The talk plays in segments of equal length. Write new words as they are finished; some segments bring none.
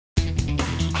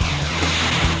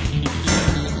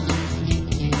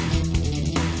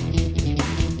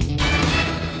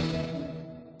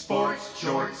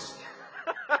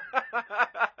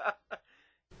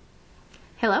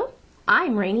Hello,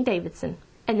 I'm Rainey Davidson,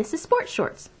 and this is Sports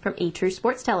Shorts from eTrue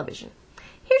Sports Television.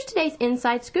 Here's today's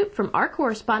inside scoop from our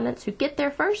correspondents who get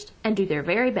there first and do their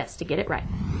very best to get it right.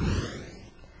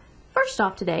 First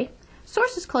off today,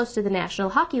 sources close to the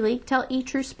National Hockey League tell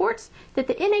eTrue Sports that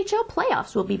the NHL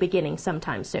playoffs will be beginning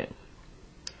sometime soon.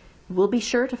 We'll be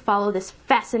sure to follow this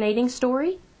fascinating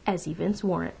story as events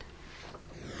warrant.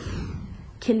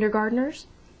 Kindergartners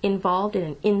involved in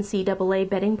an NCAA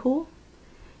betting pool?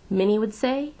 Many would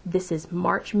say this is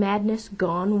March Madness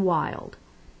gone wild,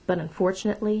 but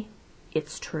unfortunately,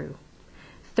 it's true.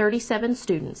 37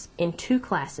 students in 2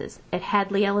 classes at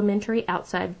Hadley Elementary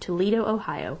outside Toledo,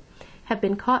 Ohio, have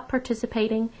been caught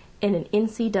participating in an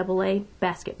NCAA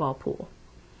basketball pool.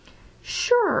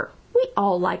 Sure, we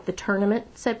all like the tournament,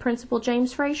 said Principal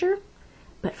James Frazier,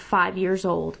 but 5 years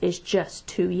old is just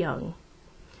too young,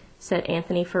 said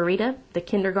Anthony Farida, the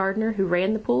kindergartner who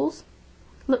ran the pools.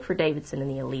 Look for Davidson in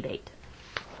the Elite Eight.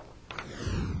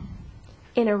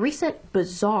 In a recent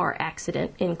bizarre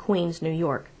accident in Queens, New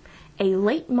York, a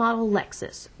late model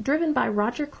Lexus, driven by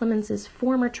Roger Clemens'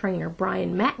 former trainer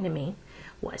Brian McNamee,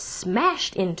 was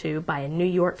smashed into by a New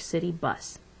York City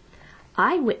bus.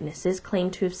 Eyewitnesses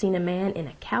claim to have seen a man in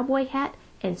a cowboy hat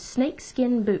and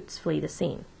snakeskin boots flee the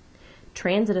scene.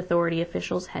 Transit authority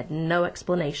officials had no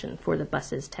explanation for the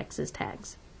bus's Texas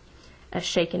tags. A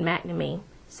shaken McNamee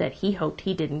said he hoped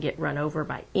he didn't get run over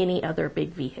by any other big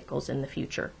vehicles in the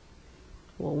future.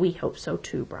 Well, we hope so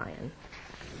too, Brian.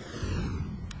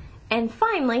 And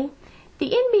finally,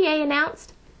 the NBA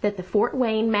announced that the Fort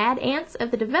Wayne Mad Ants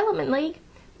of the Development League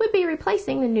would be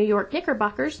replacing the New York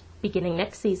Knickerbockers beginning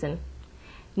next season.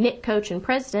 Knick coach and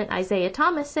president Isaiah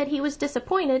Thomas said he was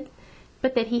disappointed,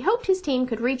 but that he hoped his team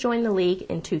could rejoin the league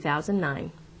in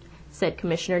 2009. Said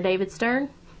Commissioner David Stern,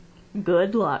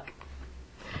 "Good luck."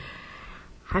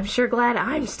 I'm sure glad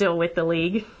I'm still with the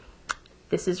league.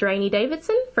 This is Rainey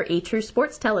Davidson for eTrue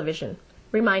Sports Television,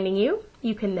 reminding you,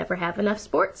 you can never have enough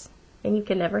sports, and you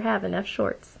can never have enough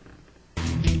shorts.